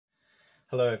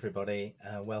Hello everybody,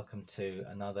 welcome to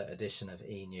another edition of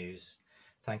E-News.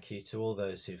 Thank you to all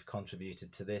those who've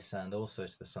contributed to this and also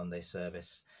to the Sunday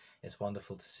service. It's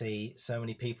wonderful to see so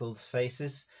many people's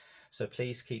faces, so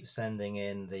please keep sending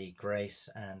in the grace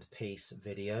and peace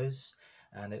videos.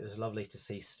 And it was lovely to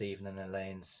see Stephen and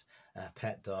Elaine's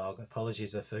pet dog.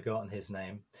 Apologies, I've forgotten his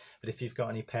name, but if you've got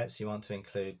any pets you want to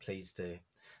include, please do.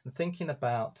 And thinking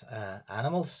about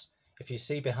animals, if you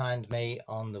see behind me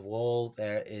on the wall,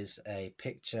 there is a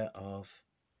picture of,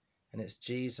 and it's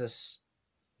Jesus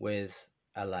with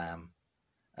a lamb.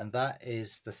 And that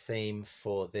is the theme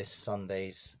for this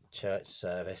Sunday's church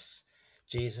service.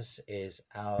 Jesus is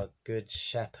our good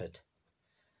shepherd.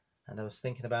 And I was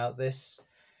thinking about this,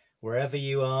 wherever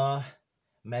you are,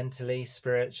 mentally,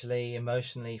 spiritually,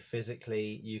 emotionally,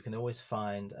 physically, you can always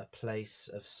find a place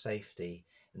of safety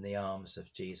in the arms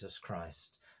of Jesus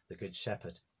Christ, the good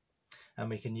shepherd. And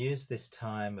we can use this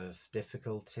time of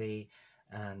difficulty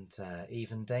and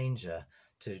even danger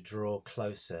to draw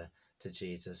closer to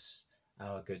Jesus,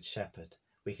 our Good Shepherd.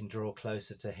 We can draw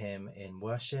closer to him in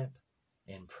worship,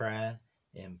 in prayer,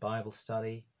 in Bible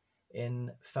study,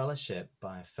 in fellowship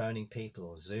by phoning people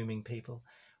or Zooming people.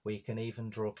 We can even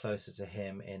draw closer to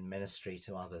him in ministry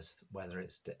to others, whether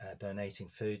it's donating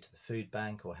food to the food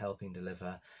bank or helping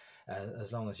deliver,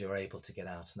 as long as you're able to get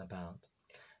out and about.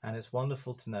 And it's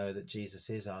wonderful to know that Jesus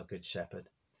is our Good Shepherd.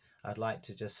 I'd like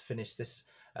to just finish this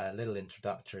little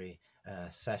introductory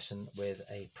session with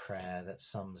a prayer that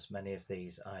sums many of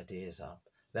these ideas up.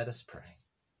 Let us pray.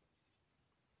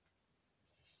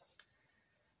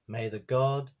 May the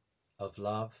God of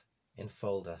love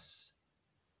enfold us.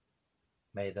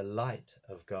 May the light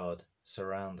of God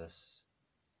surround us.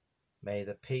 May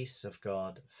the peace of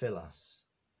God fill us.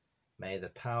 May the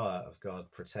power of God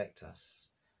protect us.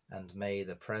 And may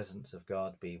the presence of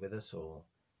God be with us all.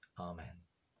 Amen.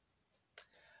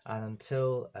 And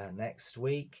until next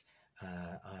week,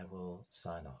 I will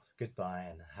sign off. Goodbye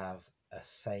and have a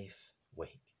safe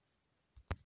week.